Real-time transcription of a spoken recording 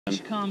Here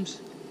she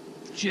comes.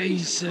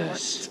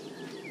 Jesus.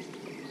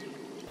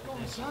 Go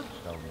on, son.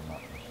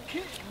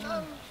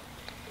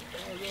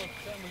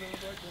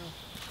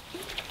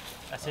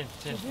 That's in.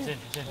 No,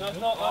 it's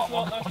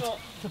not, that's not.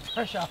 The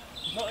pressure.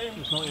 Not in.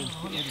 It's not in.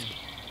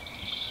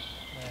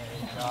 There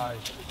you go.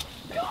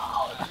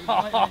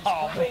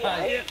 Oh,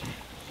 man.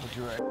 Would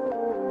you reckon?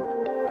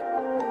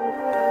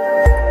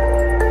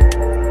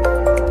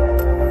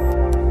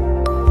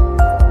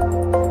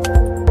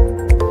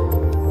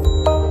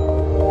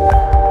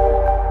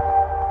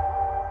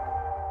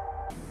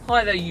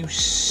 Hi there, you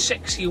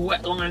sexy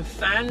wetline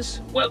fans.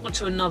 Welcome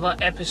to another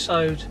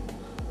episode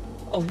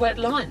of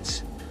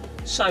Wetlines.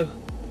 So,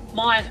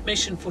 my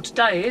mission for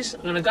today is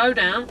I'm going to go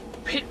down,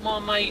 pick my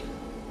mate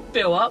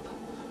Bill up.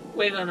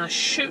 We're going to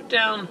shoot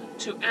down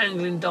to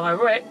Angling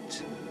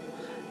Direct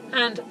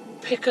and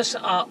pick us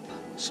up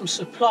some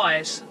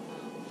supplies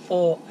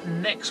for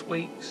next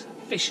week's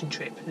fishing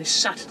trip. This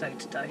Saturday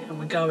today, and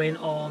we're going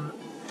on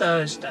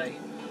Thursday.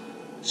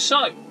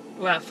 So,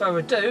 without further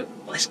ado,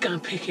 let's go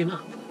and pick him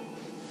up.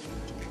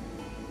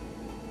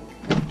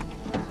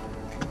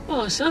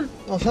 Alright, son.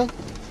 What's that?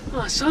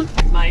 Alright, son.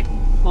 Mate,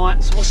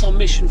 right, so what's our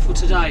mission for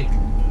today?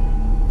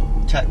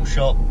 Tackle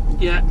shop.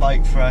 Yeah.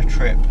 Bait for our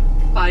trip.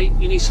 Bait,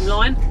 you need some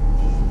line?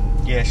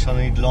 Yes, I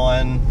need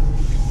line,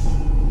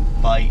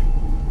 bait.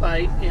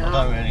 Bait, yeah.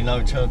 I don't really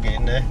know till I get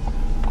in there.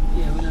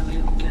 Yeah, we'll have a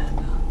little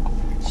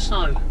gander.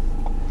 So,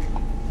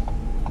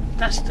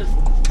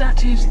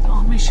 that is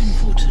our mission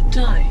for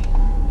today.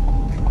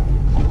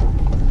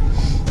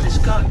 Let's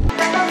go.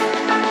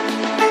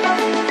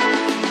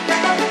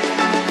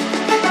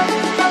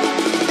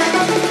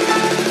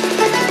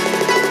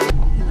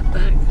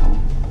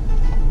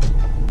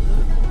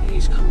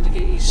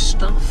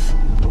 Stuff.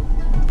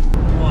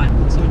 Right,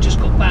 so we just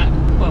got back.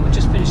 Well, we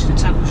just finished the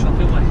tackle shop,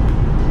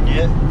 haven't we?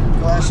 Yeah,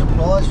 got our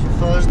supplies for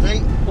Thursday.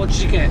 What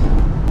did you get?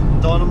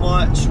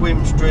 Dynamite,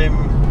 swim stream,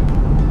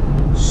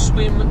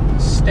 Swim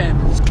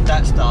stems.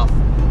 that stuff.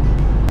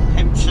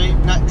 Hemp seed,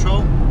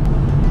 natural,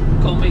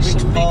 Got me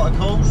mixed some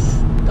particles,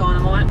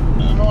 dynamite.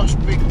 and a nice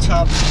big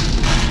tub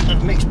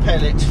of mixed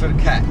pellets for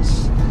the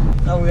cats.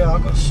 Oh yeah,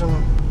 I've got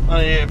some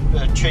a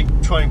cheap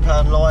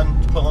 £20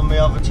 line to put on the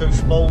other two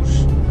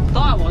spools.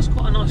 That was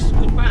quite a nice,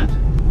 good brand.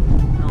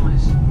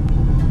 Nice.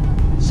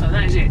 So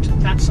that is it.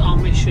 That's our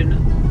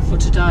mission for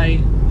today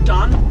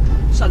done.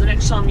 So the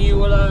next time you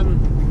will,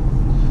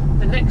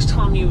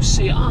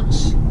 see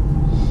us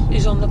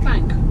is on the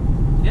bank.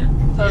 Yeah,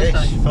 Thursday.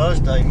 Yes,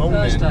 Thursday morning.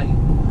 Thursday.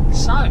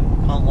 So.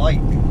 Can't wait.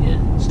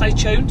 Yeah. Stay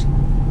tuned,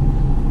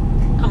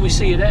 and we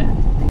see you there.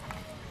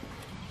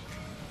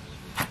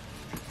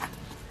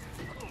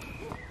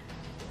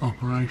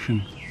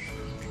 Operation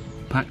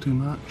pack too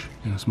much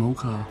in a small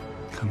car.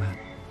 Come in.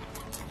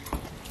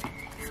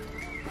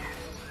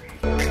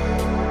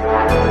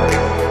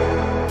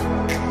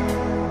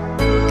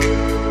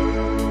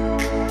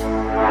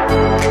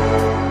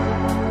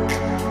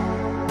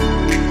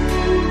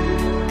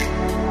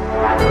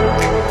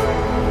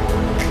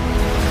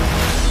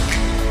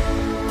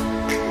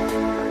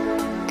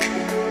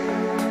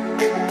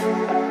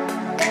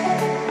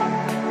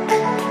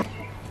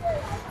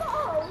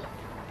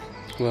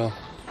 Well,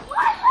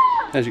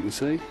 as you can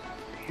see,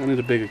 I need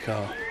a bigger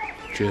car.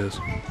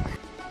 Cheers.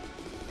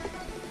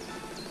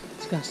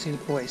 Let's go and see the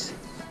boys.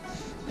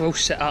 We're all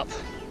set up.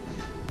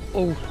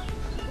 All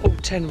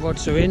 10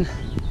 rods are in.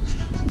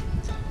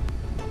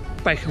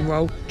 Bacon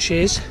roll.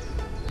 Cheers.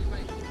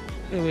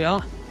 Here we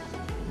are.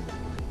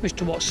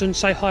 Mr. Watson.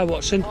 Say hi,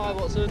 Watson. Hi,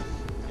 Watson.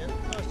 Yeah,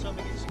 first time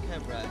he gets the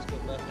camera out, it's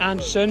got the...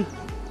 Anderson.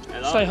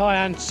 Hello. Say hi,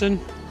 Anderson.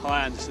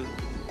 Hi, Anderson.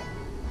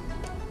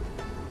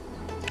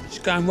 She's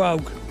going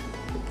rogue.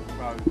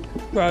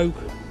 Rogue.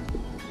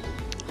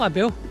 Hi,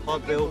 Bill. Hi,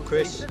 Bill,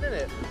 Chris.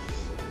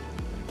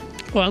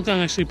 Well, I'm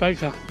going to see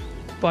Baker.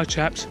 Bye,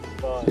 chaps.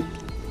 Bye.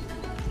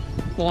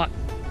 Right,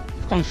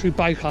 going to see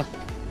Baker.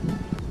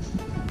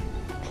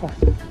 Oh.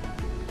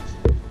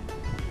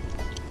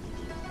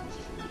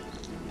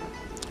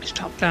 It's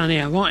tucked down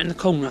here, right in the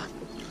corner.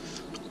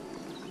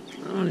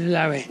 Only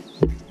Larry.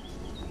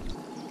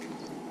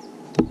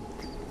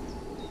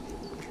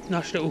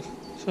 Nice little,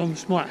 some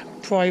smart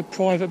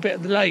private bit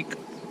of the lake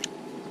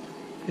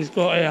he's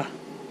got here.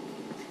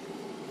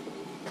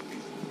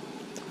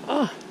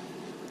 Ah,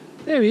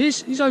 there he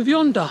is. He's over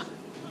yonder.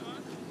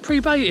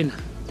 Pre-baiting.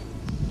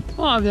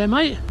 Right over there,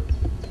 mate.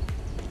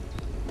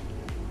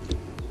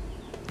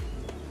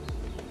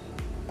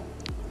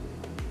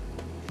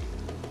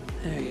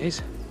 There he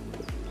is.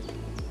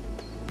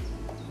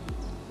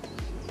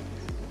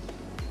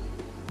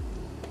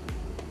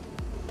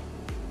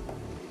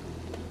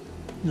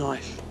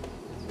 Nice.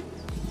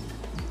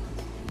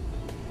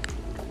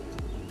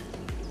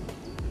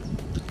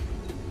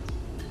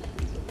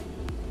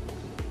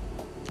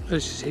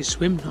 This is his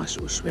swim, nice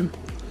little swim.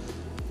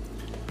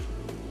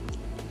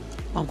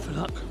 One for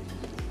luck.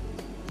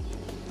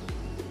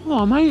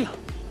 Oh, mate.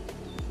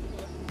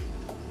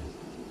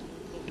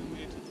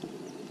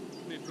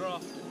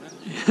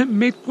 Mid-grafting,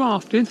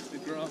 Mid-grafting.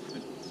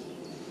 Mid-grafting.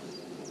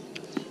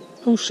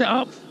 All set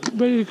up,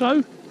 ready to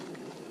go.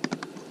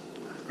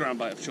 ground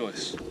bait of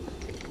choice.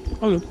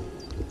 Oh,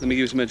 Let me give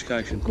you some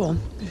education. go on.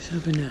 There's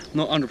something there.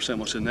 Not 100%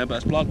 what's in there, but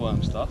it's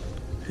bloodworm stuff.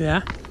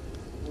 Yeah.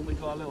 Then we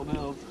got a little bit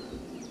of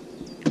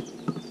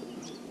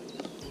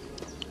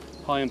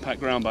high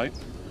impact ground bait.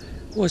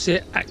 Was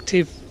it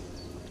active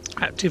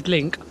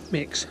link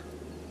mix?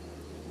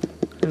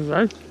 There we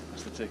go.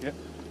 That's the ticket.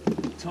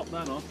 Top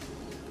that off.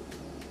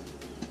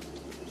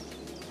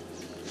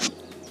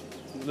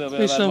 A little bit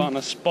There's of some- Advana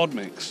spod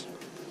mix.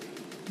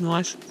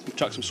 Nice. We'll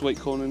chuck some sweet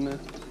corn in there.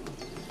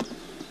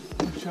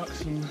 We'll chuck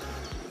some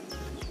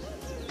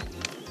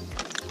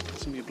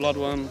of your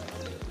bloodworm,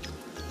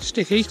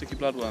 Sticky. sticky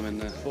bloodworm in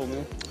there. 4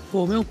 mil.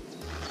 4 mil.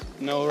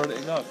 Now we're ready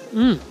to go.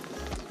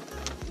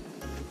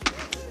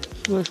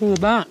 That's what it's all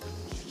about.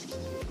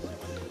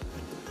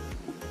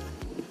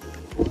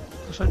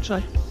 That's what I'd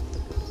say.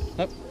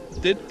 Nope,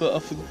 did, but I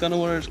don't know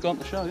where it's gone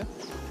to show you.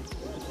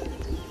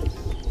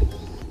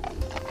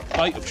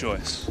 Bait of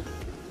choice.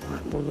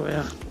 Right, what have we got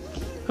here?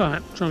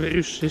 Alright, trying to get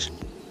used to this.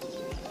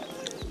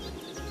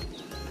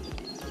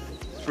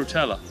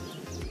 Frutella.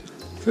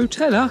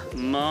 Frutella,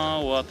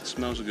 Ma, what, the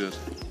smells are good.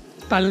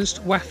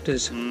 balanced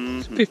wafters.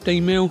 Mm-hmm.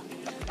 15 mil.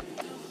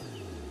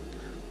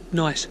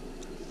 Nice.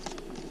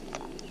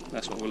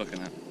 That's what we're looking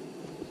at.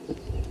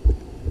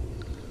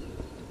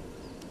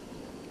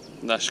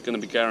 That's going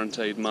to be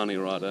guaranteed money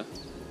right there.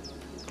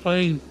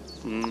 Clean.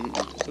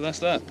 So that's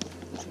that.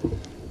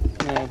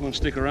 Now I'm going to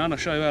stick around. I'll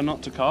show you how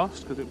not to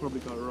cast because it'll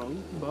probably go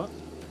wrong. But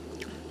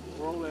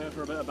we're all there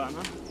for a bit of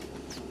banter.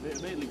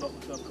 Immediately got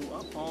myself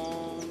caught up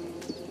on.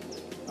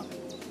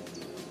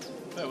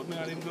 Bear with me, I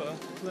haven't even got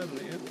a level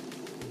it yet.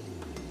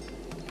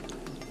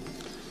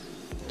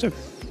 So,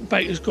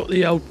 Baker's got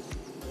the old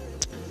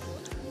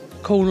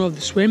corner of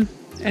the swim,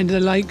 end of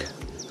the lake.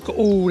 He's got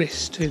all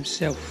this to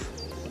himself.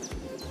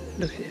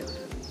 Look at it.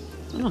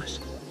 Oh, nice.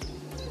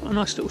 What a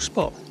nice little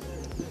spot,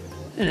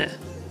 isn't it?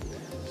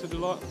 It's a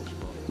delightful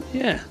spot.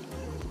 Yeah.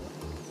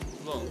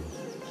 Long.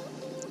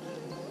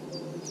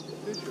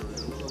 Fishery,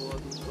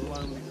 otherwise it's a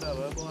lonely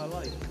fella by a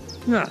lake.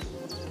 Yeah.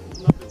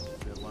 Nothing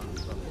to be a lonely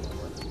fella by a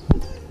lake.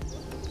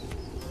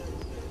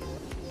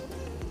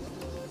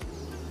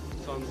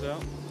 Sun's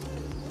out.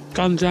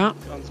 Guns out.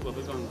 Well,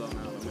 the guns aren't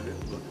out in a minute,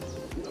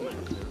 but don't make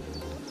it.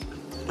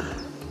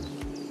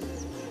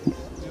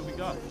 Here we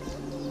go.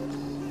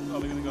 It's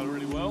either going to go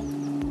really well,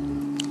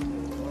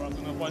 or I'm going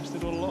to have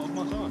wasted a lot of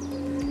my time.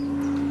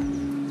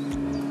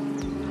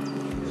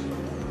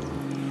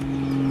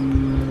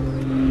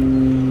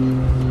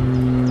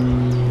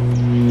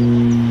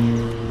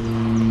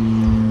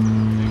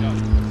 Here you go.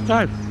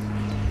 So,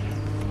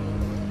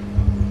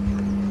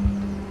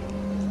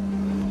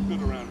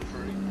 Good around a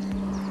tree.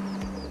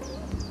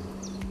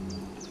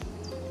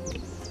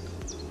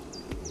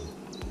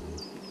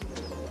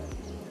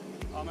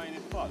 I mean,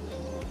 it's close.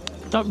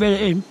 don't reel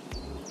it in.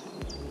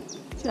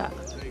 Yeah.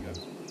 There you go.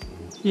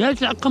 Yeah, did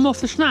that come off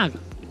the snag?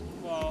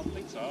 Well, I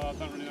think so. I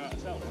don't really know how to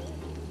tell.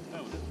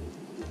 That was it.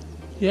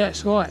 Yeah,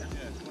 it's right. Yeah,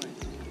 it's clean.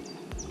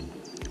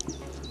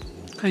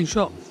 Clean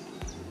shot.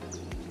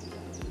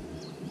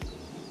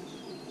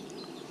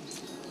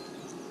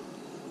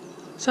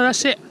 So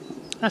that's it.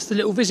 That's the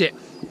little visit.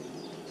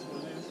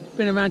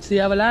 Been around to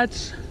the other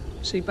lads,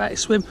 see about his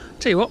swim.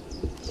 Tell you what,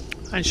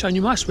 I ain't shown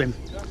you my swim.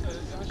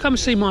 Come and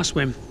see my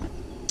swim.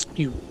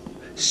 You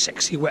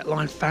sexy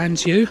wetline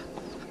fans, you.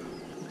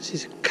 This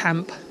is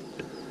Camp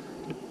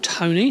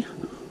Tony.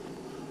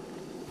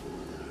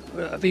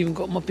 I've even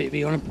got my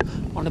bibby on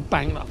a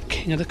bank like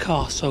king of the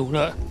castle.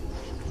 Look.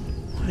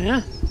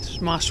 Yeah, this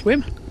is my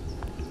swim.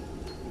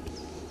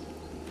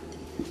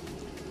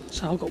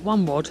 So I've got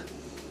one rod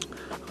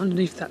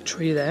underneath that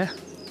tree there,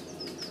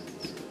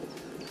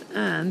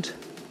 and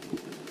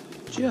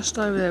just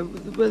over there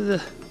where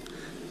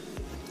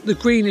the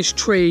greenish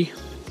tree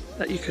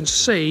that you can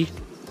see,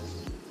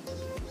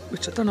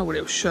 which I don't know what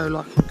it'll show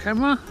like on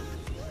camera,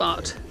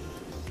 but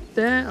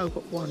there I've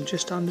got one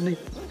just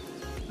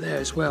underneath there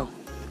as well.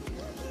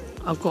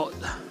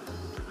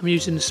 I'm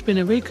using the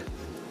spinner rig.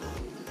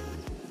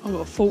 I've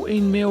got a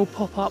 14mm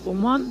pop up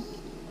on one,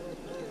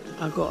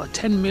 I've got a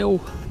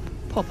 10mm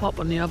pop up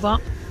on the other,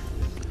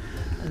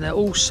 and they're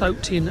all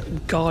soaked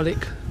in garlic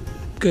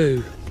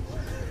goo.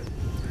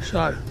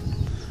 So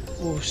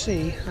we'll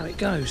see how it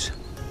goes.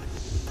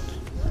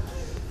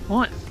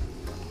 Right.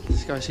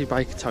 Let's go see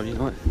Baker Tony,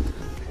 right?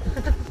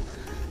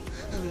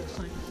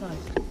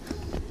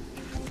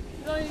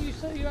 You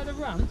said you had a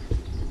run?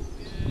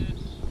 Yeah.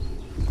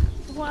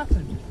 So what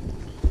happened?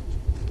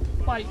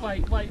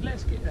 Wait,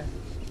 let's get there.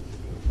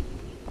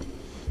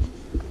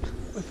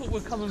 We thought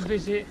we'd come and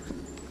visit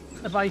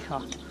the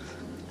baker.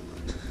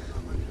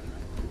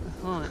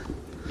 Right.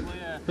 Well,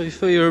 yeah. But you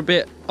thought you were a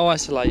bit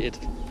isolated.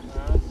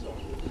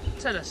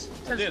 Tell us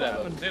I did what have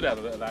happened.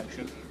 a bit of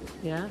action.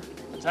 Yeah.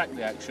 Attacked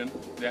the action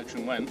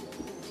went.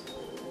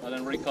 I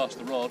then recast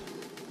the rod,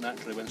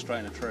 naturally went straight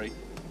in a tree.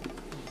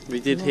 We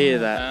did hear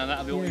that. And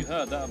that'll be all you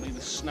heard, that'll be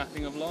the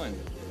snapping of line.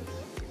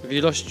 Have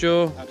you lost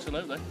your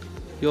Absolutely.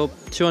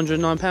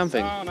 £209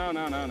 thing? No,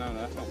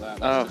 that's not that.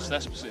 Oh.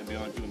 That's sitting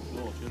behind you on the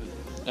floor, surely.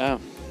 Oh.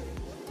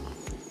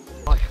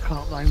 Like a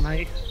carp though,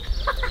 mate.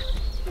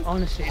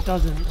 Honestly, it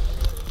doesn't.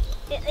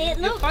 It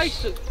Your looks.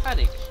 face looks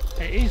panicked.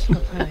 It is for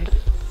panic.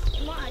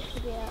 It might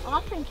actually be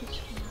I think it's.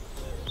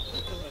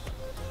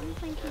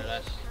 Yeah,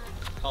 that's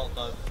can't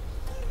go.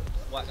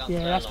 Whack up Yeah,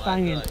 down that's like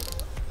banging. that,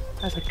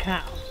 do That's a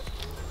cat.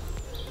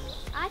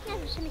 I've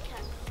never seen a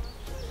cat.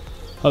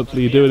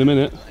 Hopefully you do in a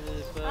minute.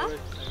 Huh?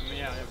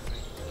 Yeah,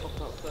 everything.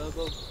 Pop up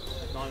verbal.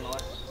 9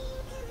 life.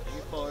 they?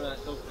 You fire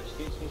that dog for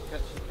skits and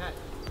catch a cat.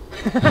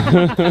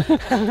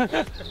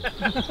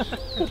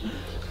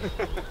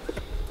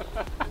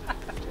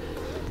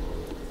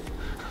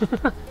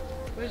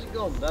 Where's it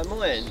gone? Down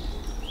my end?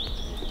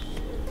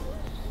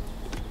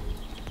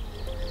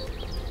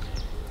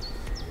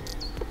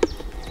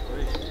 Where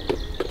is it?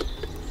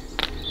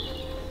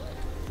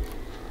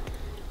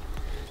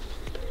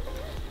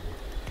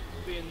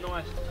 Being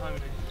nice to Tony.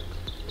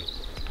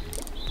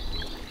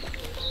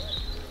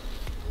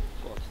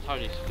 What?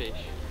 Tony's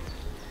fish.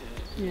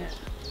 Yeah.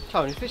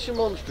 Tony, fish a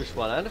monstrous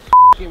one. How the f***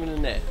 get him in the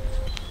net?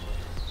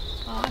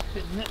 Oh, I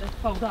fit in it, they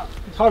fold up.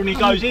 Tony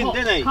Coming goes in, hot,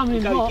 doesn't he?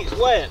 coming He hot. gets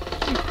wet.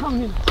 He's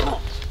coming in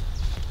hot.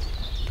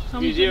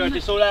 You zeroed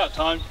this all out,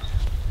 Tone?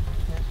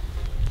 Yeah.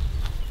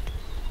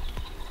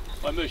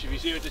 Right, Moosh, have you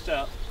zeroed this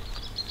out?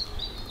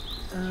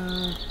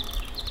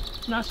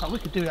 No, it's like we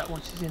could do that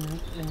once he's in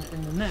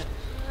the net.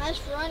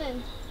 That's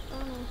running.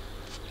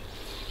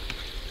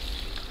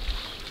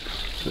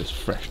 This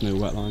fresh new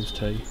Wetlines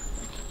tea.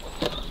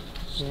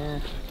 Yeah.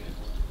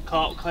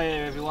 Carp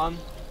clear, everyone.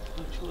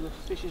 Make sure the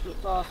fish is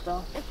looked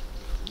after.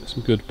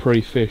 Some good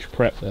pre-fish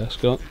prep there,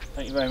 Scott.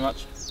 Thank you very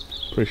much.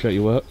 Appreciate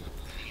your work.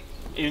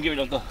 Even get rid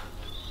of the.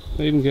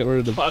 Even get rid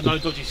of the. But no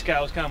dodgy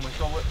scales, can we?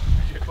 So we'll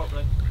measure it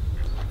properly.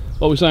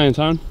 What were we saying,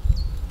 Tone?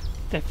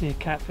 Definitely a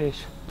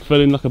catfish.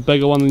 Feeling like a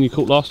bigger one than you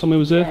caught last time we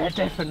was there? Yeah,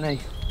 definitely.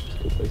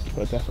 Good piece to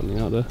put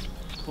definitely out there.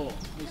 Cool.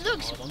 It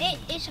looks.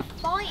 It's a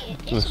fighting.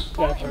 It's Nice. a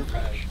fighting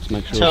fish. Let's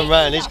make sure. Turn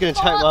round, he's going to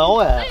take my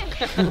eye out.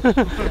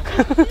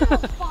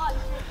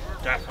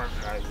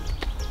 Definitely.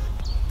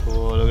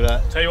 Oh, look at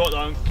that. Tell you what, though,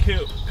 I'm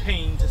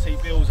keen to see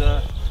Bill's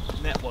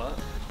network.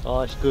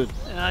 Oh, it's good.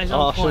 Yeah, he's Oh,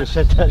 on I should have point.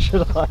 said that,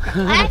 should I?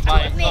 I have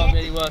to admit.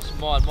 really worse than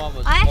mine. Mine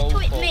was I have to awful.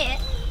 admit.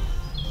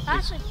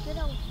 That's a good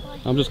old fight.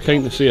 I'm just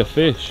keen to see a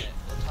fish.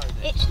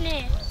 It's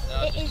near.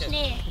 It is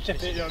near.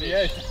 Just hit you on the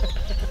edge.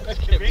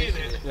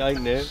 Convenient. It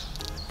ain't new.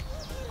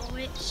 Oh,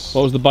 it's.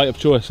 What was the bait of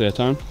choice here,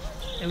 Tone?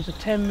 It was a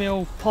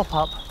 10mm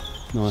pop-up,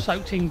 Nice.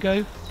 soaked in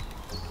goo.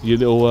 Your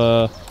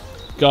little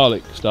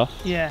garlic stuff.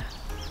 Yeah.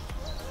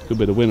 Could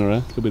be the winner,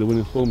 eh? Could be the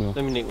winning formula.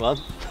 Let me nick one.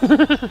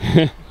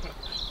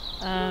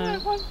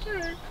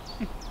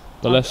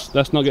 But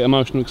let's not get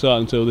emotional excited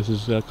until this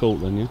is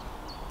caught then, yeah?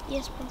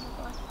 Yes, probably.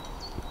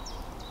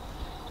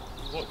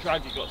 What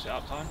drag you got set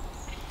up, Tone?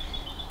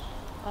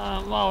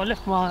 Well,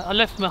 I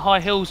left my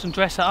high heels and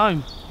dress at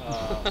home.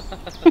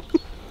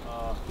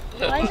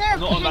 Why is there a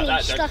Not about penny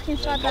that stuck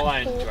inside that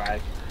lion pool?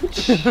 drag.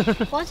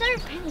 Why is there a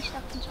penny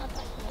stuck inside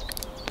that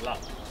pool? Luck.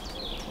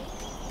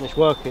 It's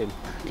working.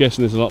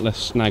 Guessing there's a lot less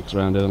snags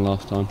around here than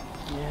last time.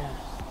 Yeah.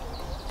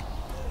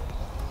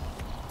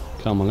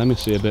 Come on, let me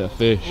see a bit of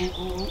fish.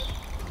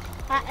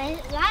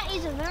 That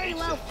is a very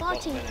well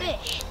fighting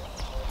fish.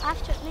 I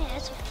have to admit,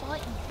 it's a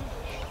fighting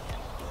fish.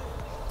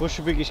 What's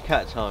your biggest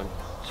cat, Tone?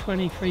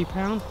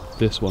 £23.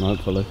 This one,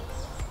 hopefully.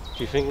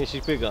 Do you think this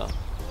is bigger?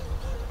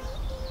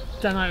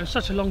 Don't know, it was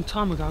such a long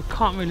time ago, I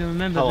can't really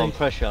remember. Come on,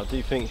 pressure. Do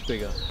you think it's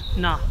bigger?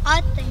 Nah.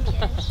 I think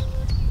it is.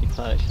 You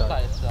play it safe.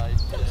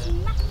 It's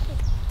massive.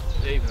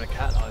 Even a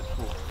cat, though.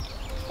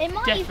 It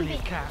might Definitely even a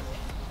be. cat.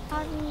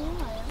 How do you know?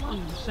 It might-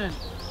 100%.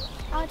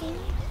 How do you know?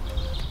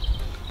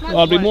 Well,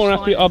 I'd be why more it's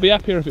happy. fine. I'll be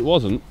happier if it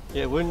wasn't.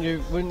 Yeah, wouldn't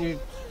you,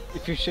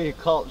 if you see a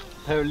carp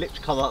pair of lips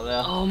come up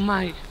there? Oh,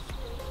 mate.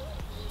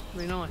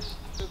 Very nice.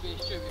 Could be a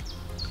stupid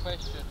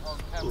question on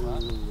camera.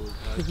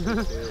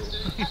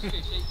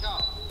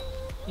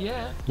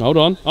 Yeah. Hold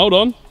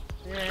on.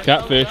 Yeah.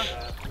 Catfish.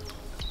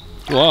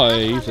 Why?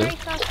 That's my Easy. very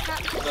first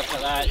catfish. Look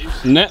at that.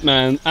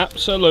 Netman,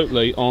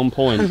 absolutely on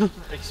point.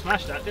 They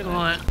smashed that, didn't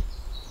Right.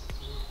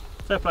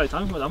 they? Fair play,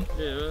 Tone. Well done.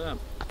 Yeah, well done.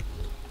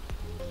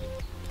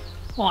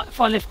 Right, if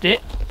I lift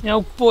it, the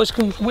old boys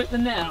can whip the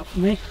net out for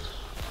me.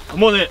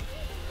 I'm on it.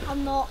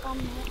 I'm not, I'm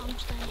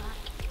staying back.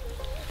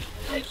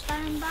 I'm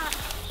staying back.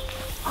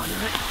 Oh,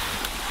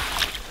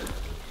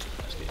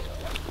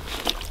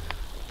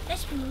 no.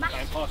 It's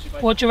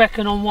massive. What do you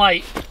reckon on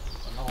weight?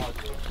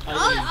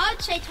 I'd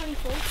say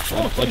 24.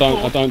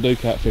 I don't do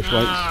catfish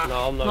weights.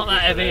 No, I'm Not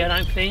that heavy, I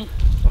don't think.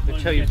 I can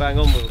tell you bang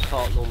on with a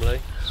carp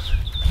normally.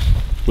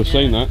 We've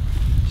seen that.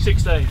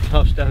 16.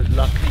 Touchdown's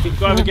lucky.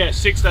 Go have a guess.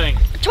 16.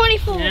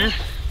 24. Yeah.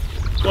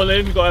 Go on,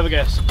 Liam. You've got to have a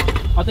guess.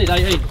 I did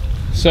 18.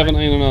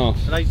 17 and a half.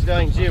 Are they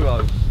ain't zero?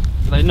 Are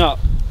they not?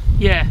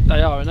 Yeah.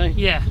 They are, aren't they?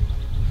 Yeah.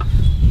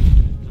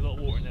 There's a lot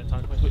of water in there,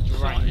 Tone. Which will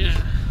rain. Yeah.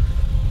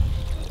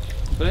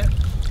 Got it?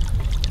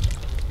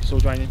 Still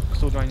draining.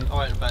 Still draining. I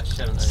reckon about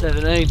 17.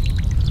 17.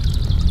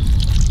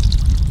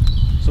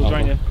 Still Oh,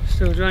 draining.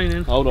 Still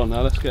draining. Hold on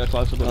now, let's get a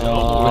closer look.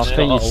 Oh, I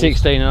think it's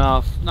 16 and a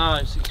half. No,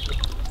 16.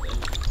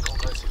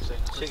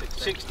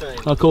 16.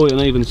 I call it an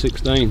even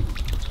 16.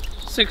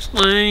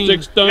 16.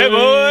 16! Yeah,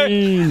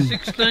 boy.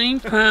 16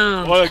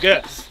 pounds. What a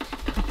guess.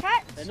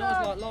 They're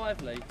not as like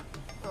lively.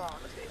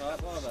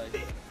 Like, are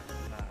they?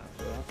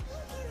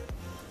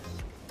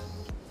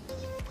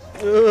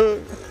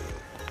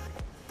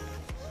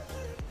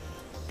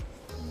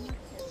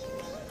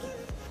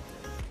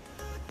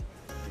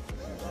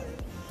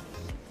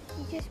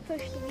 You just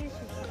push the music.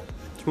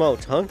 Small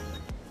tongue.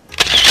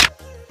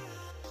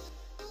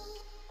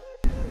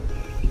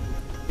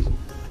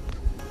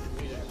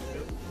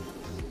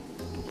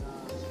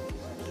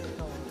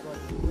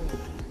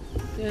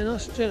 Yeah,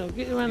 nice and gentle.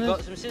 Get around You there.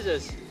 got some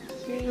scissors?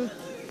 Get you-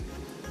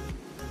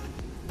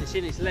 It's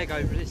in its leg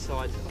over this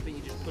side. I think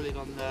you just pull it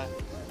on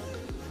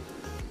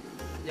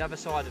the other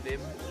side of him.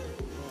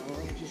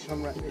 Just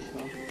unwrap this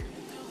one.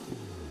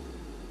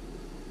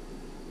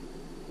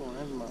 Go on,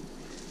 have him up.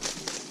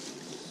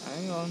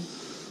 Hang on.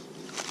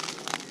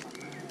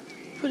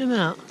 Put him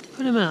out.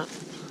 Put him out.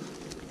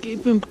 Get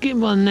him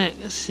by the neck.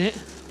 That's it.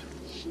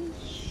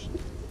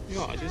 You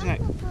got isn't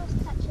it?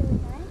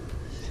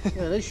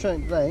 Yeah, this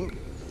shouldn't blank.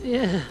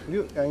 Yeah.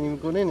 Look, ain't even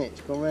gone in it.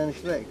 It's gone round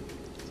his leg.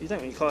 You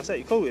don't really cast out,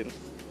 you call him.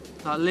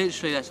 Like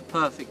literally, that's a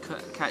perfect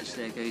catch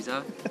there,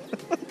 geezer.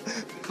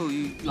 Cool,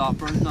 you like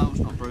Bruce? No, it's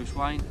not Bruce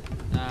Wayne.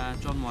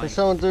 John Wayne. Can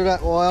someone do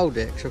that while I hold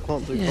it? Because I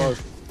can't do Yeah.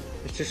 both.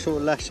 It's just sort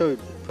of lassoed,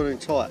 put it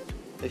tight.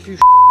 If you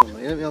on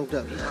me, let me hold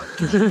that. Get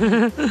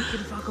the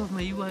fuck off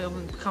me! You wait, I'm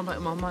gonna come back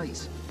to my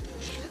mates.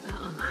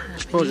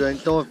 Suppose I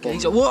ain't dive bomb.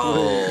 Geezer, whoa!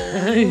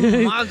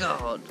 Oh my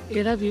god!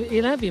 He'll have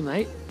you,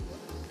 mate.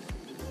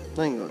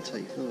 They ain't got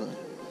teeth, have they?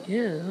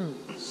 Yeah,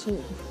 sort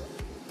of.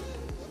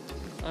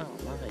 Oh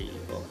mate,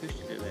 you've got a fish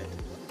to do it.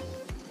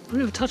 I've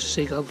never touched a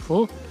seagull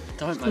before.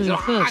 Don't It's the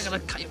first. I'm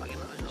gonna cut you fucking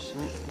nose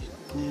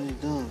off. Nearly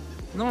done.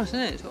 Nice, isn't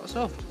it? It's got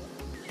soft.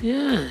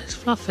 Yeah, it's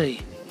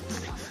fluffy.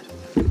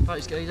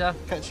 Thanks, geezer.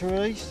 Catch and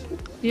release.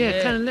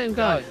 Yeah, can let him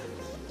go.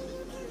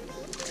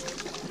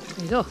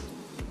 He's off.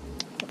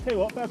 I'll tell you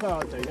what, fair play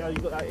to you. Now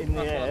you've got that in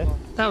the air.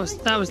 That was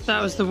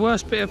the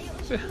worst bit of.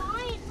 I can't.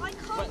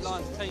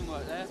 Wetlines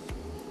teamwork there.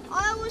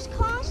 I was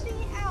casting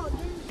it out.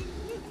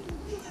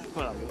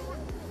 Well,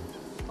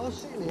 I was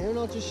sitting here and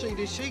I just see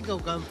this seagull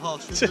going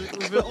past with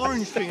an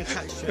orange thing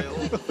attached to it.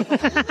 What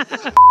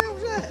the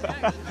hell's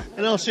that?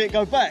 And I'll see it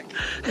go back.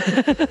 and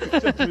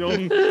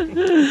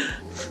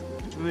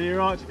then you're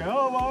right to go,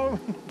 oh,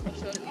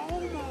 Oh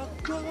my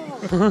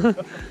god!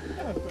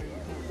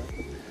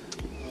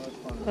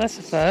 That's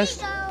the first.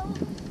 Seagull.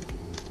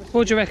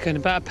 What do you reckon?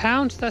 About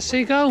 £1? That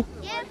seagull?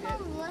 Yeah,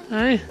 probably.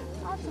 Eh?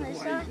 I think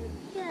so.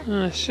 Yeah.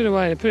 Oh, should have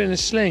waited. Put it in a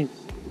sling.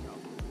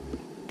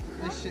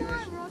 This shit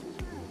has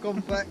gone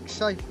back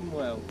safe and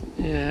well.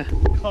 Yeah.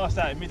 cast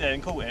out in mid-air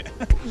and caught it.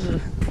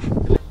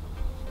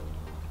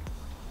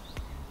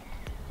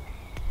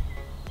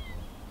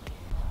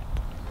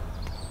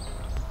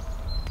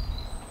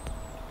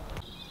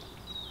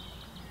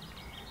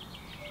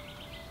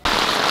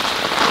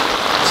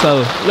 So,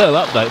 a little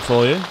update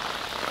for you.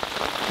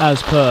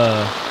 As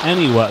per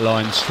any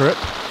Wetlines trip,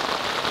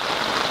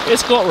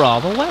 it's got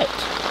rather wet.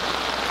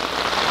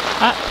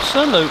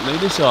 Absolutely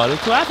decided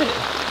to have it.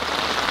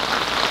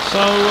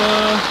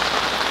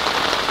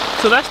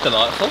 So that's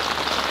delightful.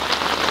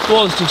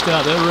 Was just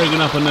out there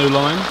rigging up a new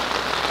line.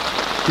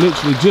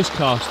 Literally just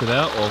cast it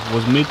out, or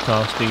was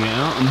mid-casting it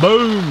out, and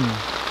boom!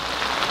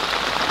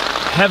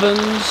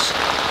 Heavens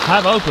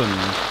have opened.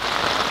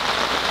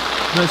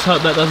 Let's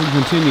hope that doesn't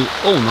continue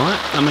all night.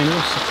 I mean,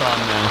 what's the time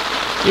now?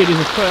 It is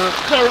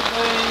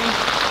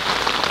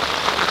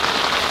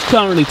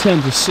currently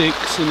 10 to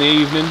 6 in the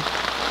evening.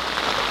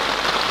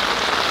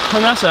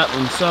 And that's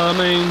happened, so I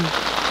mean,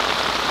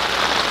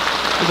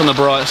 look on the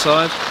bright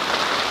side.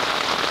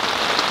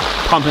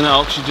 Pumping that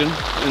oxygen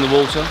in the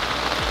water.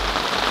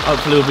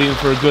 Hopefully we'll be in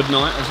for a good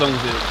night, as long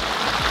as it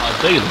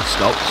ideally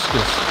stops,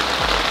 because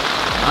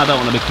I don't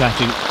want to be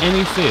catching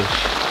any fish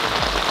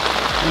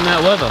in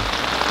that weather.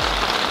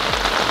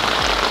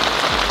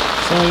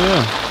 So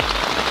yeah,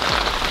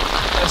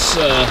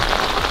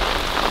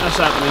 that's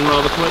happening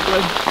rather quickly.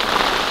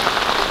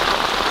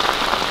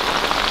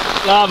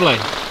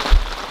 Lovely.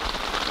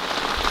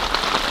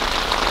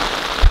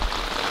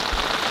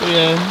 So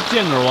yeah,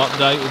 general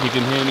update if you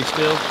can hear me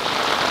still.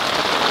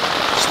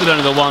 Still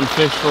only got one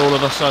fish for all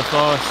of us so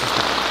far.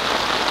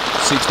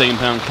 It's just a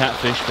 £16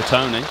 catfish for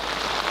Tony.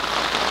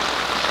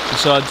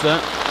 Besides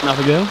that,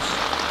 nothing else.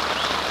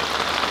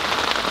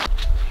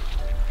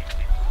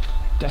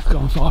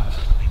 Defcon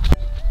 5.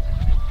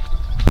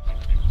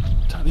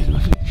 Tony's my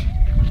fish.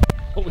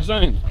 What we're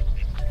saying?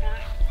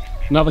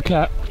 Another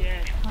cat.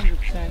 Yeah,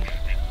 100%.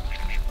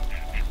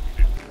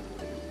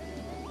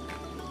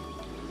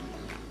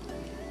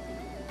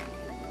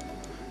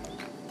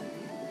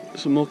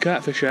 Some more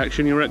catfish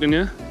action, you reckon,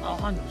 yeah? Oh,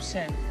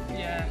 100%.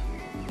 Yeah.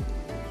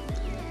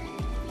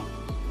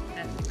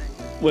 Definitely.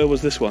 Where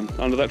was this one?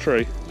 Under that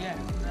tree? Yeah,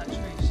 that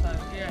tree. So,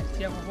 yeah,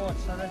 the other rod.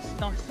 So that's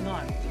nice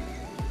tonight.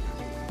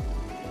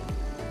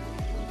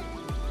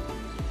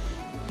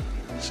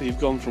 So you've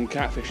gone from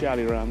Catfish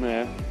Alley around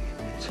there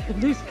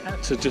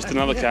So just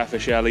another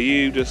catfish alley.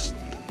 You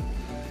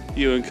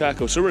and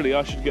Cackle. So really,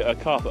 I should get a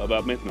carp at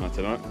about midnight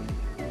tonight.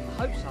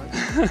 I hope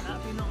so.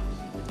 That'd be nice.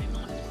 It'd be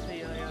nice to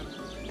see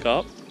a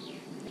Carp.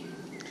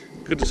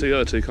 Good to see the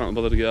other two. Can't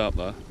bother to get up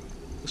though.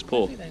 It's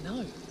poor. I think they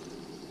know.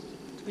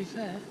 To be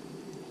fair.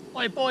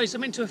 Oi boys,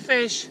 I'm into a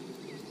fish.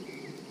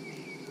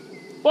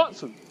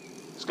 Watson,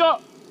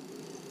 Scott,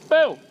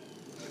 Bill.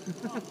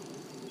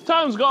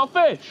 Tom's got a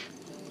fish.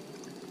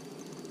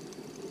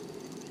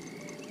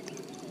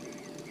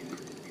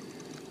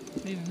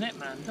 Need a net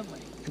man, don't we?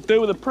 Could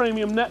do with a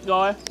premium net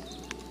guy.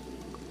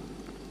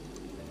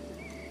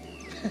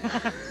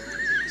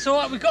 It's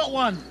alright, we got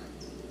one.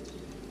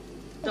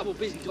 Double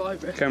busy guy,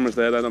 bro. Camera's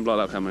there. Don't blow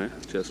that camera here.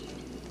 Cheers.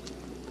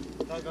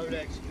 Don't go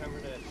there, 'cause the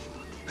camera there.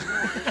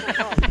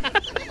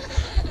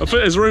 I think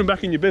there's room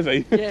back in your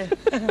bivvy. Yeah.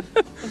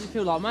 What does it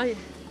feel like, mate?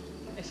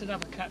 It's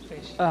another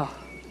catfish. Oh.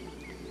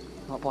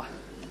 Not by.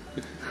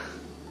 Is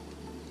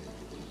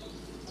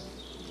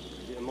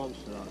it a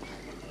monster though? I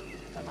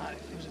don't know, it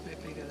feels a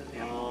bit bigger than the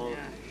other Oh, one.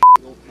 Yeah.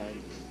 your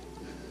pain.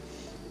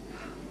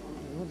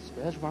 What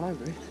spares? Run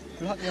over it.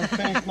 Luckily I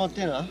finished my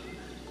dinner.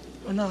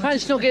 Oh, no,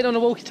 Man's not getting on the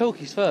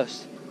walkie-talkies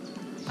first.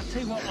 I'll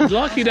tell you what. I'd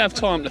like you to have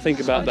time to think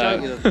about that.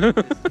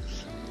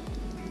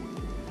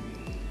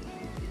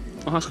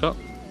 Oh, hi Scott.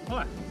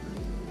 Hi.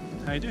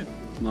 How you doing?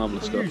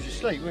 Marvellous You Scott. was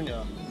asleep, weren't you?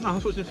 No, I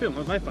was watching the film. I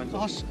was headphones I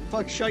on. was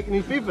like shaking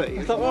his bivvy.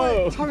 I thought,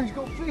 whoa. Tony's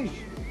got fish.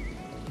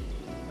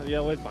 Have you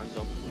had headphones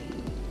on?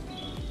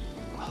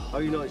 Oh,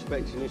 you're not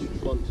expecting this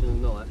response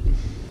in the night.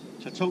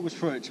 So talk us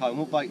through it, Tone.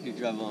 What bait did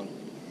you have on?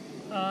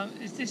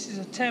 This is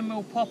a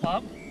 10mm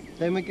pop-up.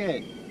 Them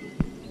again?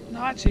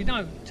 No, actually,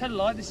 no. Tell a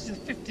lie. This is a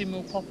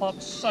 50mm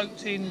pop-up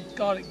soaked in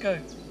garlic goo.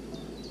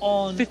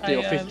 On 50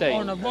 or 15?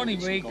 On a Ronnie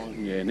rig.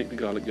 Yeah, Nick the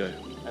Garlic go.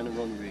 And a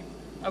Ronnie rig.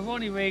 A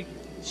Ronnie rig,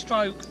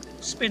 stroke,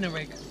 spinner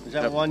rig. Is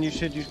that the one you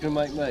said you was going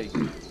to make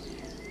me?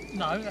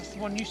 No, that's the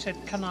one you said,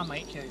 can I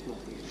make you?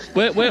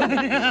 Where,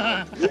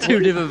 Two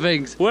different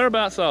things.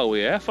 whereabouts are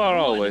we? How far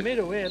are Right in the we?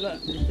 middle here,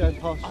 look. He's going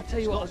past I'll tell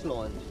you what. Scott's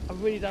line. I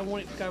really don't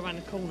want it to go around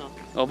the corner.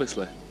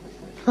 Obviously.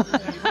 I'm going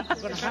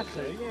to have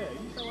to. Yeah,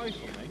 you stay away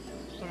from me.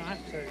 I'm going to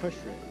have to.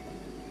 Pressure it.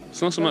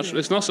 It's not so much.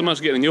 It's not so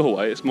much getting in your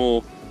way. It's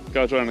more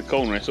goes around the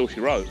corner. It's all she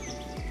wrote.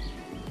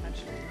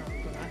 Actually, no, I'm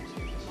going to have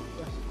to.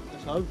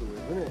 That's over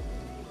with, isn't it?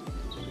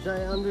 Is that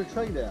it under a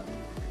tree there?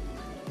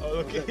 Oh,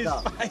 look at his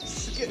Duck.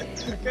 face.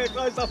 Get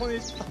close up on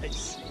his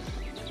face.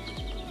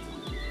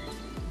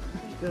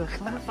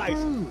 Face.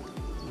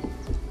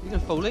 You're going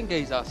to fall in,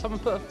 geezer. Someone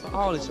put a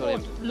harness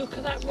on him. Look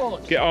at that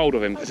rod. Get hold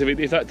of him because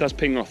if that does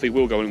ping off, he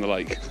will go in the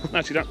lake.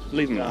 Actually, don't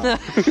leave him there.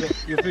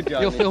 You're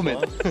videoing You're this, filming.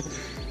 right?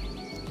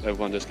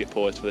 Everyone just get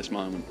poised for this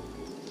moment.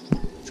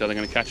 So they're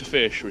going to catch a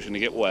fish, or it's going to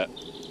get wet.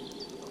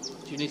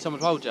 Do you need someone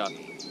to hold you?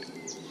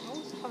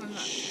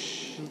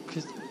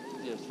 Because,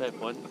 yeah, it's a fair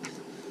point.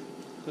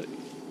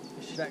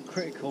 It's that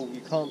critical,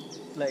 you can't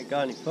let it go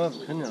any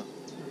further, can you? I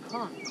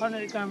can't. Can't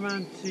let it go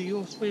around to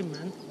your swim,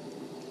 man.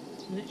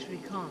 Literally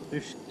can't.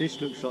 This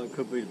looks like it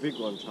could be the big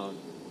one, Tone.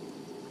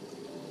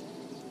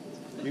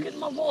 Look at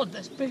my rod.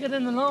 That's bigger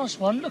than the last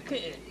one. Look at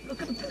it.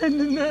 Look at the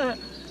bend in there.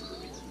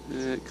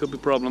 Yeah, it could be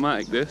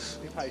problematic. This.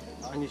 Be patient.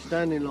 And you're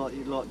standing like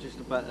you're like just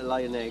about to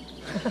lay an egg.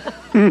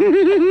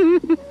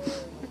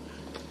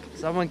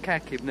 Someone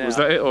cack him now. Was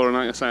that it, or an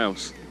out of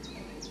sales?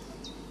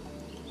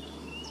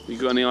 You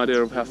got any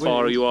idea of how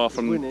far you are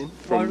from? Winning.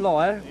 Don't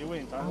lie. You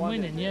win, don't I'm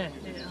mind winning, it. yeah.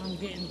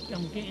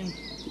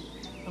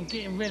 I'm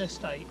getting real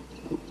estate.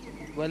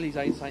 Wellies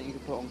ain't something you can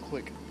put on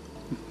quick.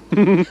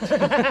 I'm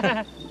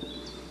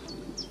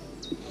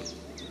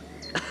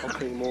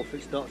thinking more if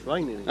it starts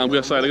raining. I'm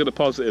going to say, look at the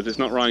positive. It's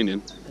not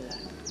raining.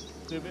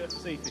 Do a bit of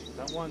sea fishing.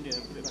 Don't wind in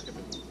and put it back a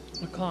bit more.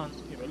 I can't.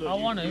 Yeah, but look, I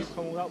want to. You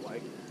come all that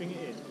way. Bring it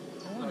in.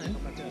 I want to.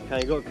 Come back in. Okay,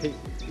 you got to keep.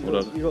 Hold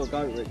on. You got to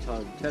go with it,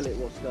 Tone. Tell it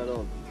what's going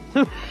on.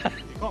 You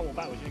can't walk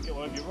backwards. You can get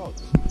all over your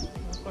rods. How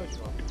close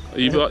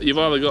you are. You've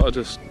either got to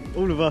just.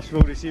 All of us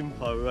with all this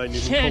info ain't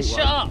even Yeah, caught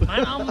shut one. up,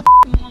 man. I'm the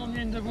one on the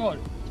end of the rod.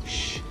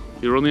 Shh.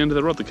 You're on the end of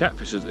the rod. The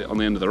catfish is on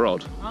the end of the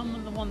rod.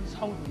 I'm the one that's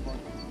holding the rod.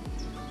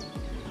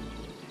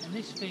 And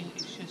this thing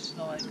is just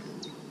like.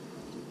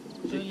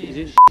 Is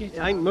it, it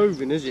ain't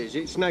moving, is it? Is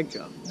it snagged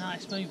you? No,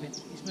 it's moving.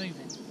 It's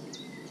moving.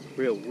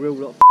 Real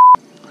lot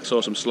I saw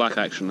some slack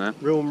action there.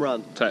 real and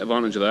run. Take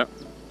advantage of that.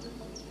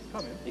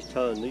 Come in. He's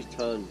turned.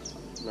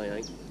 No, he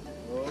ain't.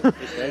 Oh,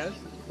 He's yes. dead.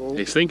 Well,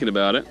 He's thinking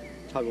about it.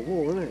 tug of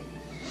war, isn't it? A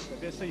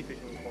bit of sea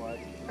fishing required.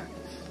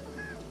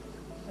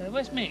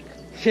 Where's Mick?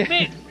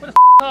 Mick, where the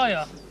are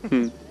you?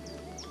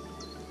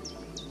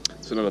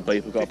 It's another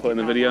beep we've got to put in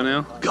the video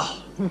now.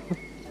 God. Do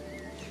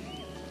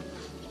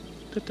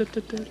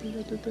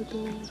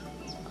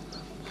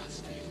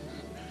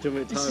you want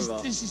me to turn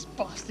over? This is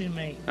busting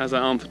me. How's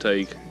that arm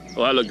fatigue?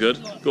 Oh, that looked good.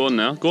 Go on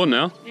now. Go on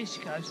now. Here she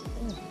goes. Ooh.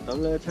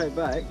 Don't let her take it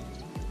back.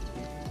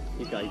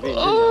 He gave in.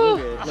 Oh!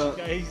 Didn't he? Look.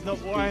 Okay, he's not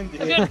blind.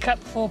 Have you had a cat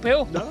before,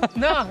 Bill? No.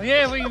 No,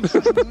 yeah, we... I'll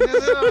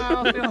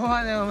be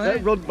alright now, That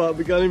mate. rod butt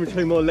be going in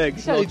between my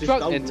legs. So you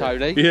drunk then,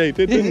 Tony? Yeah, he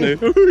did, didn't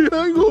he? You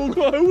ain't gonna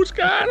go. What's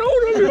going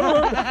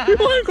on? You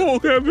ain't gonna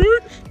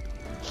Catfish.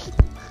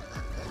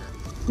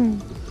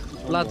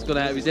 Blood's gone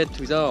out of his head to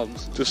his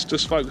arms.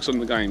 Just focus on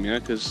the game, yeah,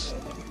 because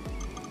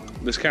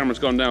this camera's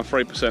gone down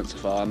 3% so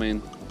far. I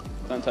mean,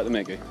 don't take the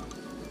mickey.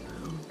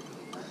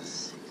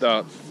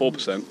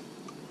 4%.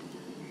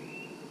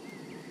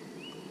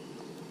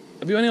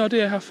 Have you any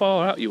idea how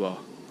far out you are?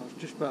 I was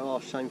just about to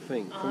ask the same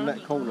thing from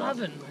that corner. I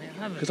haven't, mate, I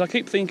haven't. Because I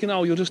keep thinking,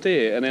 oh, you're just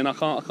here, and then I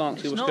can't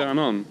see what's not. going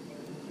on.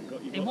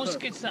 It wants to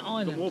get to that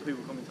island. More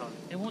people coming time.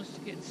 It wants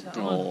to get to that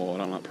island. Oh, I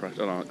don't like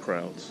pressure. I don't like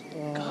crowds.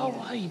 Go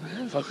away,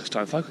 man. Focus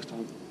tone. Focus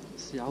tone.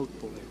 It's the old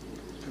boy.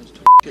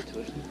 Get to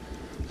it.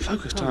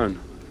 Focus tone.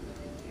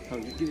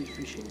 Don't you get his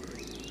fishing.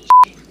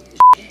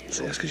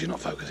 See, that's because you're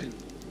not focusing.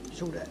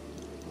 It's all that.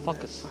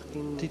 Focus.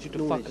 Fucking Teach you to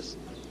noise. focus.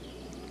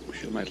 We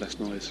should have made less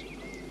noise.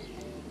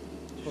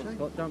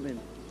 Scott, jump in.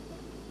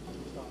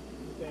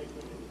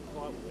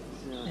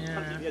 Yeah.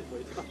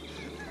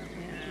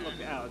 Knock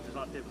it out, just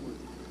like Deadwood.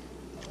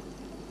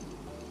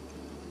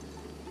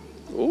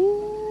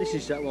 Ooh. This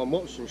is that one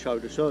Watson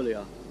showed us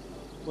earlier.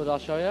 What did I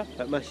show you?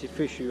 That massive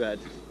fish you had.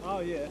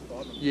 Oh yeah,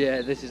 I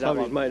Yeah, this is that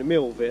Tony's one. made a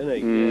meal of it, hasn't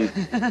he?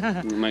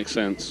 Mm. Makes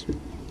sense.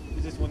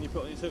 Is this one you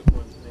put on your hook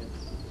point?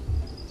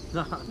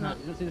 No, no,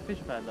 you don't see the fish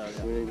pad though.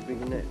 We need a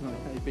bigger net. No,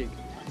 it's very big.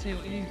 Tell you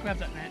what, you grab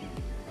that net.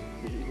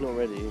 It's not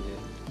ready, is it?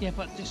 Yeah,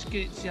 but just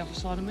get it to the other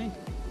side of me.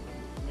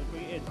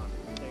 Bring it in, man.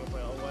 Take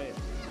it all the way in.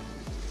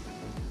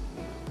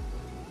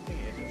 Bring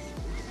it in.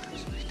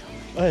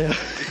 Oh yeah.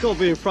 It's got to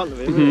be in front of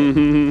him,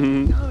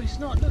 isn't it? No, it's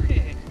not. Look at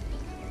it.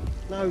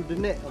 No, the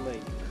net, I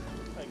mean.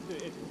 Hey, do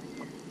it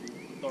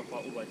in. Don't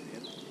fight all the way to the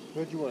end.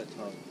 Where do you want it,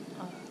 Tom?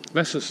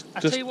 Let's just I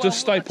tell you what,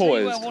 stay I tell you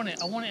where poised. I want it.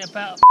 I want it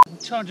about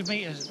 200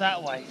 metres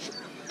that way.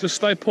 Just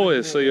stay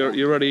poised so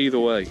you're ready either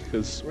way.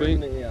 Because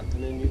Bring it here,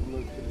 and then you can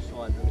move to the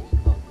side when it's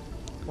cut.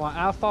 Right,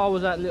 how far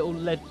was that little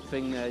lead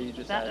thing there you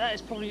just had? That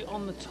is probably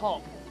on the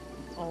top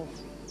of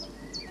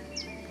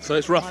so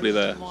it's roughly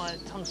there. my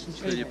tungsten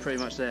So you're tube. pretty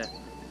much there.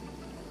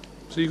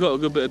 So you got a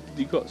good bit.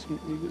 You're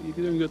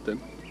doing good then.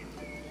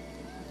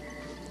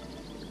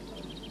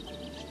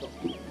 Stop.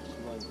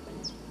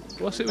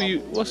 It's the main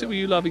thing. What's it with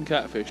you loving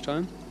catfish,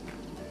 Tone?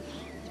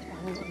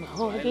 I haven't got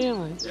no idea,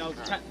 mate. The old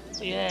cat,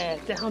 Yeah,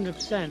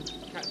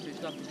 100%.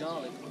 catfish love the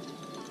garlic.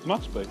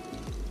 Must be.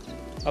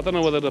 I don't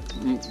know whether to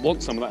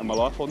want some of that in my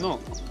life or not.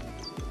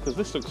 Because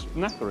this looks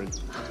knackering.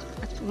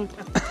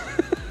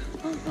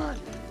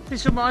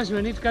 This reminds me,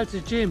 I need to go to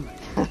the gym.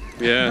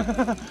 Yeah.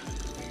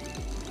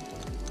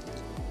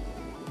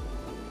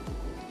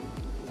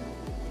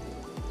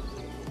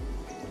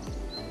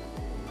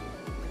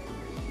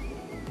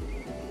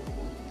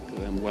 Look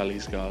at them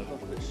wellies go.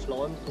 Have a bit of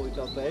slime before we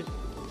go to bed.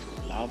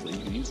 Lovely,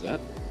 you can use that.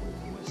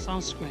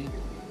 Sunscreen.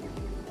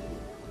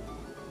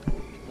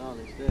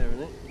 Darling's there,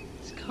 isn't it?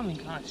 It's coming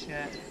close,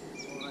 yeah.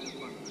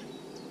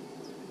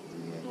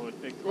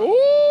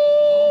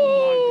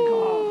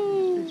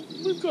 Ooh!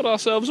 We've got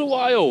ourselves a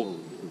whale. Do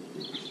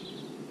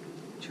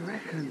you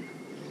reckon?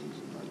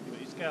 But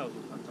your scales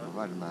will come I've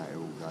had them out here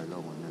all day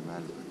long on them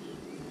animals.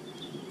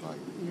 Like,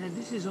 Yeah,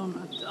 this is on a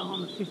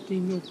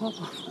 15mm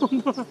pop-up.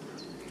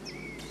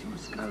 She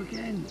wants to go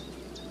again.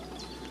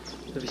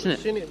 Have you seen it?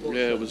 Seen it? What's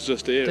Yeah, that? it was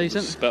just here. It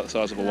Decent. was about the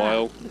size of a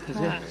whale. Look at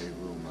yeah, that. it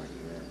will make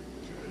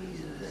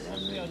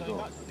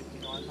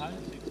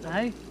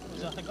Hey?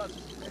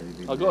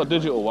 I got a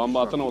digital one,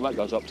 but I don't know what that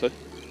goes up to.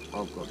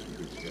 I've got some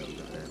good scales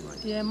up there,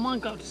 mate. Yeah, mine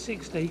got up to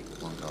 60.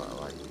 One got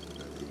away.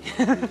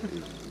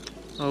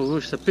 Oh,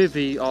 it's a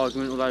bivvy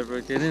argument all over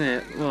again, isn't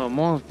it? Well,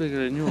 mine's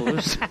bigger than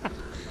yours. Got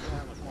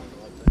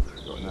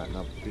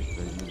another 15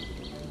 minutes.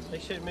 They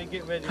said me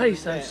get ready. Please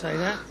with don't that. say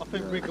that. I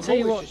think Rick and Tell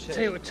you Morty what,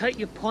 said. take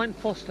your pint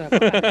Foster.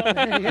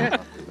 Yeah.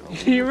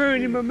 You're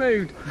ruining my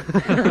mood.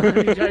 I'm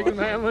only joking,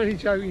 mate, I'm only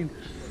joking.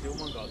 You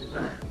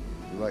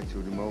wait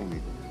till the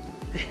morning.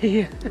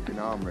 Yeah. Fucking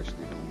arm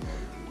wrestling all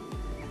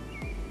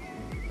night.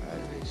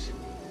 That is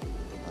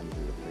under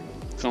the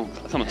thing.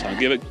 Come on, Tone.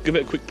 Give it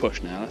a quick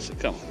push now. That's it.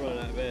 Come on. Run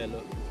out of air,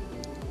 look.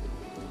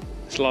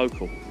 It's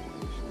local. Big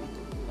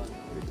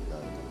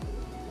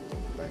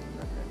bang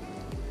that.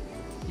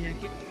 Yeah,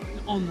 get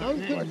on that Don't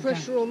net. put the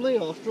pressure on me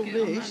after all Get on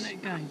that this.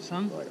 net game,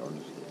 son. Right,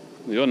 honestly.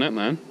 You're net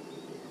man.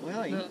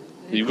 Well, hey. Look,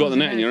 You've got the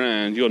net in your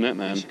hand. You're net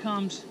man. Here she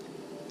comes.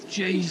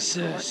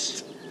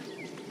 Jesus.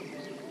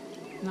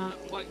 No,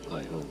 wait.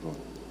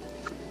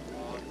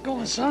 Go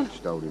on, son.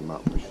 Stole him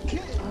up.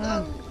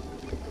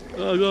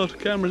 Oh god,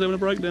 camera's having a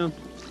breakdown.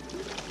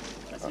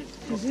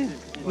 Is it?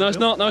 No, it's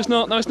not. No, it's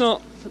not. No, it's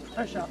not.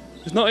 Pressure.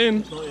 It's not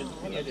in.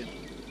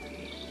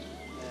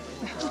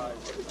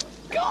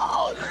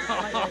 God!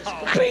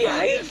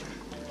 Behave!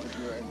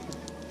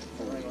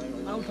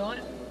 Hold tight.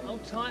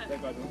 Hold tight.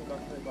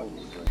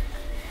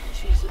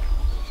 She's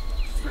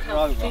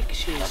how thick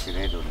she is. Fucking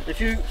head on it.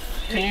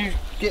 Can you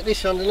get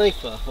this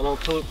underneath her and I'll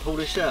pull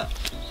this out?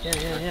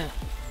 Yeah.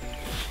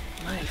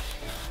 Mate.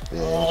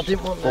 Yeah, Oh, I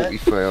didn't want that.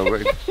 43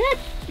 already.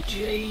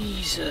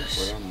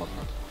 Jesus.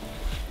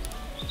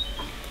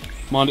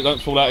 Mind it,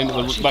 don't fall out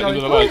into she's back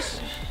into the going lake.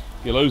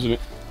 You're losing it.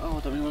 Oh, I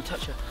don't even want to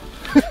touch her.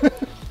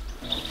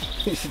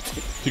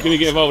 If you're going to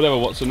get involved ever,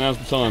 Watson, now's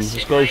the time.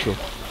 It's crucial.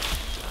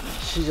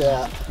 She's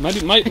out. Mate,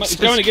 it's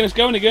going again, it's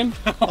going again.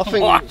 I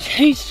think What?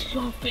 Jeez,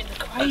 you're a bit in the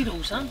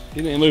cradle, son.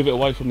 You need to move it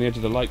away from the edge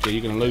of the lake there,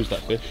 you're going to lose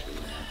that fish.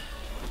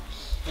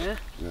 Yeah?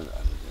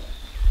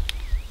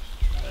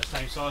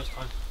 Same size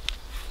time.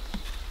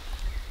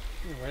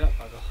 Oh, wait up,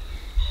 bugger.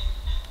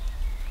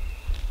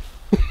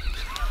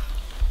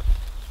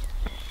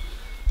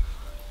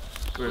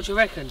 What do you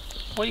reckon?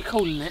 What are you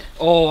calling it?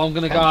 Oh, I'm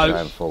going to I'm go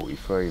saying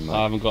 43, mate.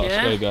 I haven't got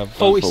Yeah? a screw,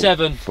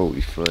 47.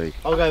 43.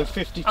 I'll go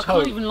 52. I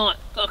can't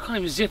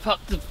even zip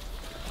up the...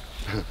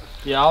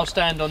 Yeah, I'll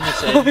stand on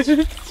this end. I'm It's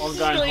going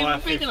not higher even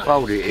 50. big enough.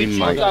 Fold it in,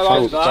 mate.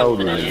 go Fold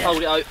over it and then in.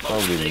 fold it over.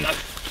 Fold it in.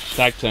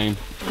 Tag team.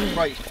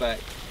 Brakes back.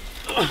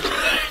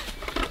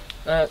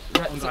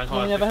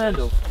 Can we have a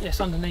handle?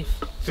 Yes,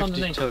 underneath. It's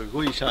underneath. 52.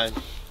 What are you saying?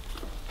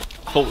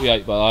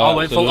 48, but I I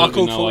went for- I absolutely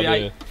called no 48.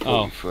 idea.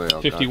 Oh, 43, I'll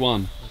go.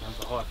 51.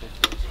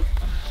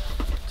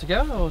 To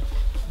go or?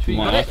 You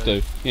might have to.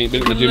 You ain't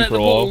been in the gym Let for a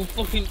the while. ball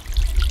fucking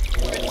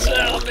rinse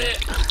out a bit.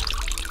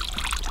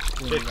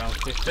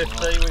 50,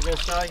 we're going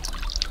to say.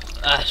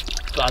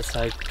 I'd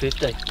say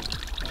 50.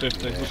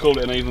 50. We'll call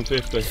it an even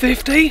 50.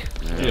 50?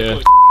 Yeah.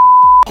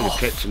 You're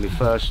catching the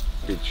first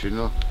bitch, you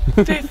know.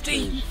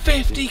 50?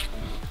 50?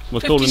 We're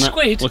 50 calling that.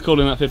 squid? We're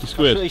calling that 50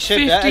 squid. He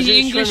said that as 50 he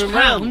was English swimming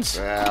round. pounds?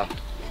 Yeah.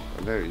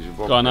 I know it's a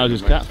bob. Guy knows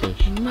his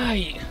catfish.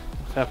 Mate.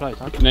 Fair play,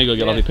 son. Now you got to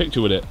get a lovely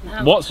picture with it.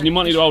 Now Watson, you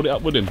might need to hold it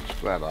up with him.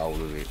 Grab a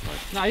hold of it, mate.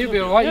 No, you'll be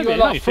alright. You've got to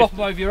like flop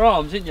them over your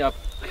arms, didn't you?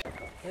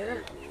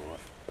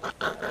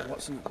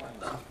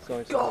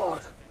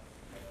 God.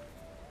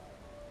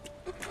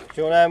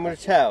 Do you want to hand with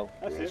a towel?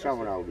 Yeah,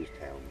 someone hold his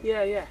tail.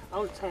 Yeah, yeah.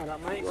 I'll turn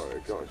up, mate.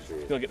 Got to see it.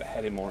 You've got to get the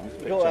head in more in this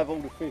You've picture. got to have all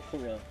the fish,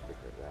 haven't you? Look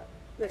at that.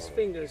 There's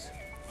fingers.